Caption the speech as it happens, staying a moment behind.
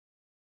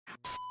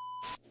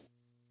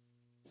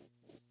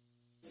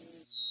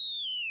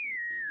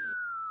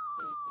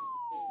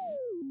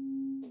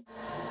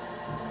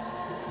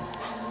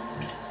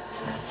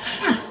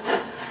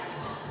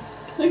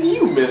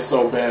miss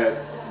so bad.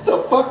 The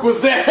fuck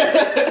was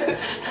that?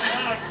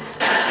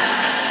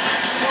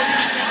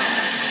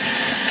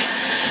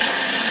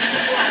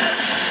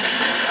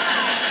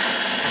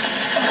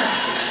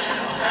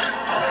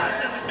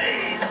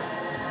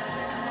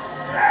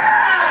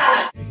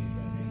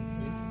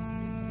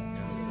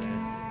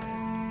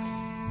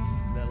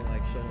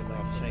 Showing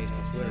off change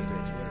to Twitter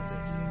bitches.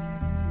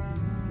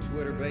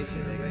 Twitter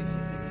basic,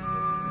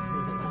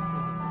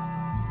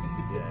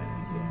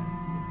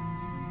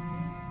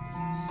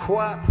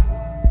 Qwop,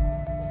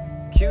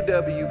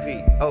 QWP,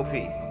 OP,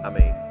 I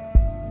mean,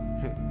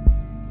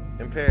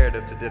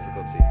 imperative to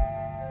difficulty.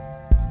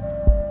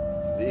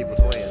 The evil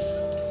twins.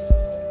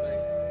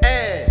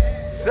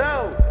 And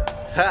so,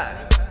 ha.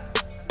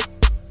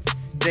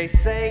 They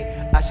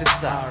say I should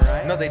stop.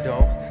 Right. No, they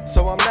don't.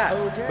 So I'm not.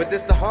 Okay. But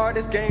this the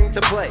hardest game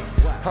to play.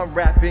 Wow. I'm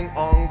rapping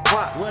on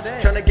Qwop.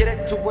 Trying to get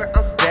it to where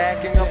I'm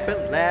stacking up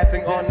and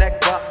laughing on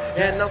that Qwop.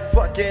 And I'm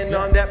fucking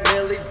on that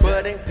milli,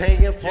 but ain't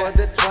paying for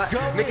the twat.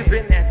 Niggas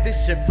been at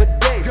this shit for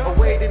days,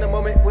 awaiting a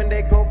moment when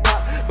they gon'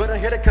 pop. But I'm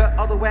here to cut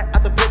all the way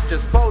out the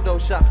pictures,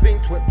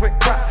 photoshopping, quick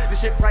crop.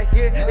 This shit right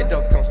here, it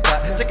don't come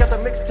stop. Check out the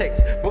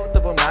mixtapes, both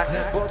of them not,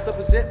 both of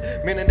them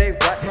zip, meaning they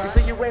right. You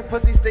say you ain't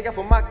pussy, stay off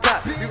of my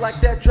cop. You like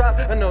that drop?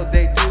 I know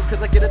they do,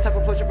 cause I get a type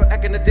of pleasure for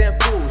acting a damn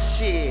fool.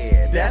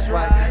 Shit, that's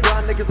right.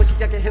 Y'all niggas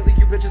lucky I can hit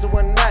you bitches in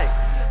one night.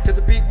 Cause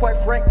to be quite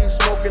frank, you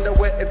smoking the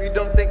wet if you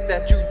don't think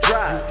that you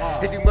dry.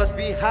 And you must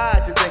be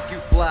high to think you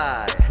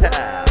fly.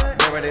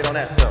 Marinate on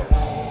that though.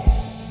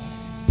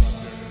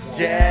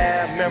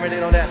 Yeah,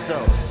 marinate on that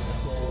though.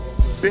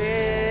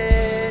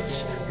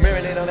 Bitch,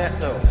 marinate on that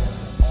though.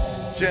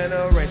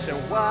 Generation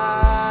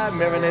Y,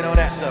 marinate on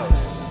that though.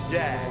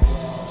 Yeah.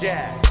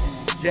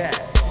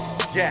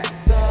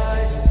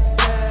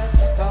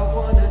 I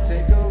wanna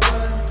take a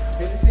run.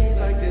 It seems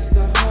like this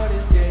the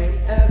hardest game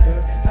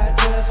ever. I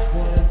just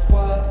want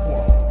Qwop.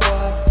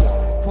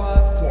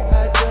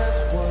 I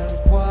just want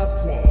Qwop.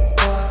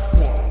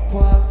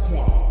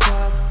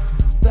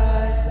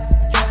 Thighs,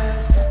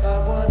 cash. I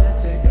wanna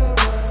take a run,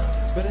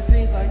 but it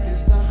seems like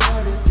this the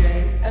hardest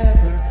game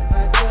ever.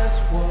 I just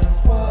want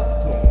Qwop.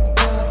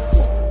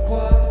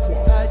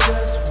 I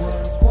just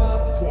want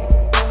Qwop.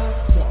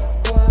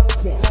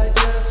 I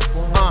just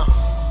want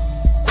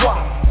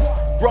Qwop.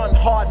 Run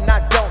hard and I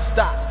don't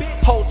stop.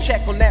 Hold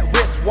check on that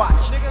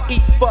wristwatch.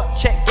 Eat, fuck,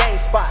 check game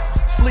spot.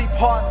 Sleep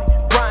hard,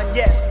 grind,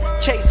 yes.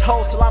 Chase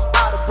hoes till I'm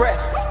out of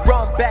breath.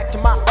 Run back to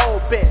my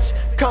old bitch.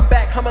 Come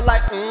back humming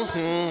like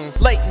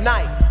Late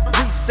night,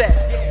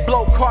 recess.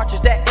 Blow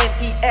cartridge, that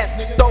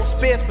NES. Throw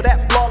spears for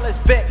that flawless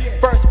Vic.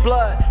 First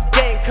blood,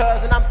 game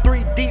cuz, and I'm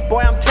 3 deep,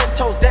 boy, I'm 10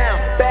 toes down.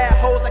 Bad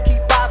hoes, I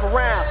keep 5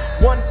 around.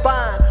 1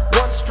 fine,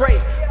 1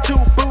 straight, 2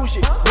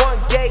 bougie, 1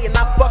 gay, and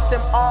I fuck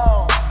them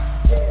all.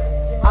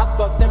 I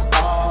fuck them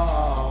all.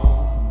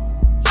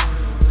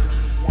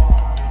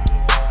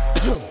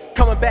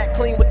 Coming back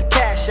clean with the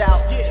cash out.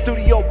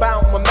 Studio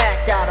bound with my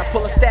Mac out. I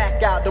pull a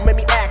stack out, don't make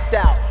me act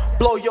out.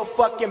 Blow your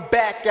fucking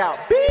back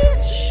out,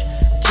 bitch.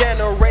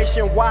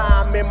 Generation Y,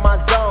 I'm in my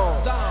zone.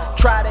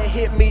 Try to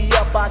hit me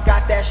up, I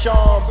got that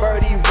Sean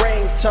Birdie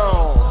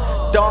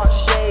ringtone. Dark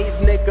shades,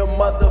 nigga,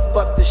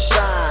 motherfuck the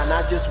shine.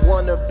 I just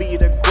wanna be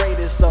the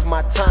greatest of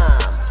my time.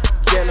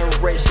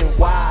 Generation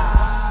Y.